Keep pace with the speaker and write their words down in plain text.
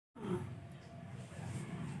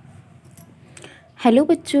Hello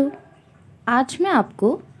बच्चों, आज मैं आपको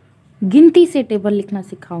गिनती से टेबल लिखना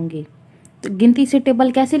सिखाऊंगी। तो गिनती से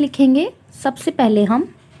टेबल कैसे लिखेंगे? सबसे पहले हम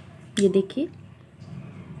ये देखिए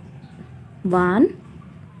 1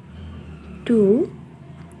 2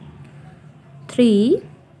 3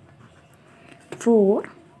 4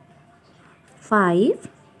 5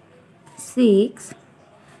 6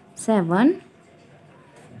 7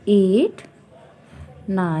 8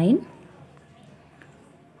 9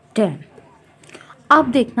 10।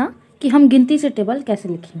 अब देखना कि हम गिनती से टेबल कैसे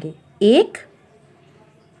लिखेंगे। एक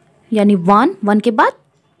यानी 1 के बाद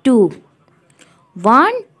 2,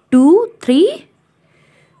 1 2 3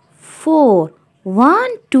 4,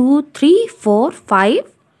 1 2 3 4 5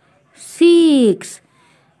 6,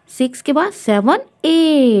 6 के बाद 7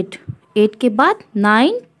 8, 8 के बाद 9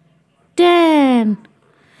 10,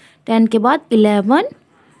 10 के बाद 11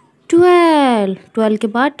 12, 12 के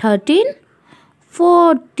बाद 13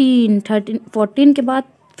 14, 14 के बाद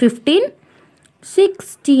 15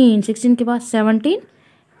 16, 16 के बाद 17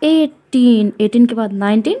 18, 18 के बाद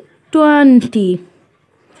 19 20।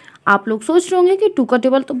 आप लोग सोच रहे होंगे कि 2 का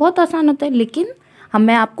टेबल तो बहुत आसान होता है, लेकिन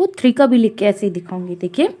मैं आपको 3 का भी लिख के ऐसे ही दिखाऊंगी।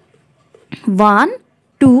 देखिए 1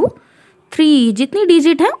 2 3, जितनी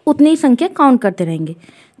डिजिट है उतनी ही संख्या काउंट करते रहेंगे।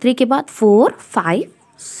 3 के बाद 4 5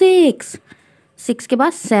 6, 6 के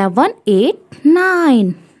बाद 7 8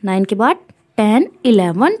 9, 9 के बाद 10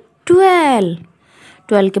 11 12,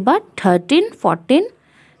 12 के बाद 13 14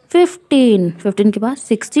 15, 15 के बाद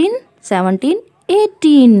 16 17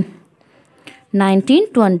 18 19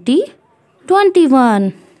 20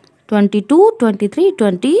 21 22 23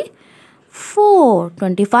 24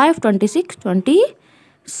 25 26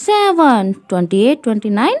 27 28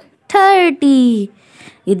 29 30।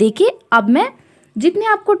 ये देखिए, अब मैं जितने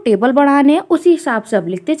आपको टेबल बढ़ाने हैं उसी हिसाब से अब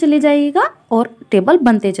लिखते चले जाइएगा और टेबल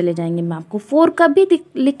बनते चले जाएंगे। मैं आपको 4 का भी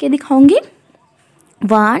लिख के दिखाऊंगी।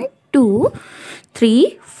 1 2 3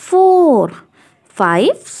 4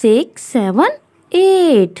 5 6 7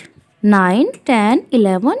 8 9 10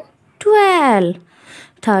 11 12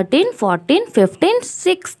 13 14 15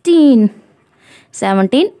 16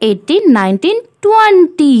 17 18 19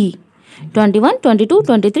 20 21 22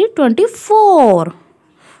 23 24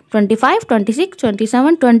 25 26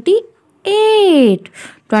 27 28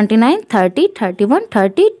 29 30 31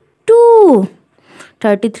 32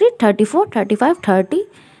 33 34 35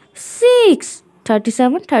 36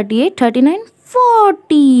 37 38 39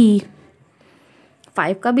 40।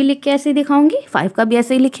 5 का भी लिख के ऐसे ही दिखाऊंगी। 5 का भी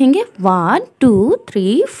ऐसे ही लिखेंगे। 1 2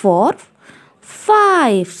 3 4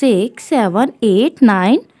 5 6 7 8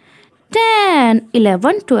 9 10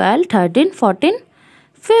 11 12 13 14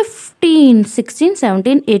 15 16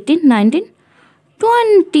 17 18 19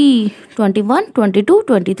 20 21 22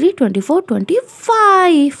 23 24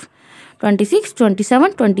 25 26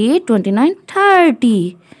 27 28 29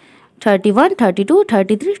 30 31 32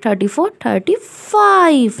 33 34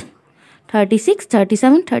 35 36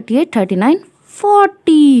 37 38 39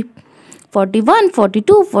 40 41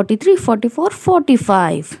 42 43 44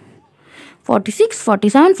 45 46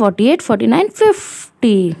 47 48 49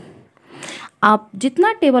 50। आप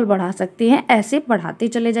जितना टेबल बढ़ा सकते हैं ऐसे बढ़ाते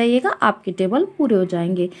चले जाइएगा, आपके टेबल पूरे हो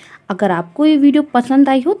जाएंगे। अगर आपको ये वीडियो पसंद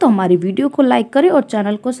आई हो तो हमारी वीडियो को लाइक करें और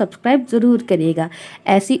चैनल को सब्सक्राइब ज़रूर करिएगा।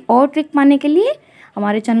 ऐसी और ट्रिक पाने के लिए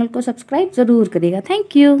हमारे चैनल को सब्सक्राइब ज़रूर करिएगा।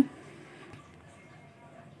 Thank you.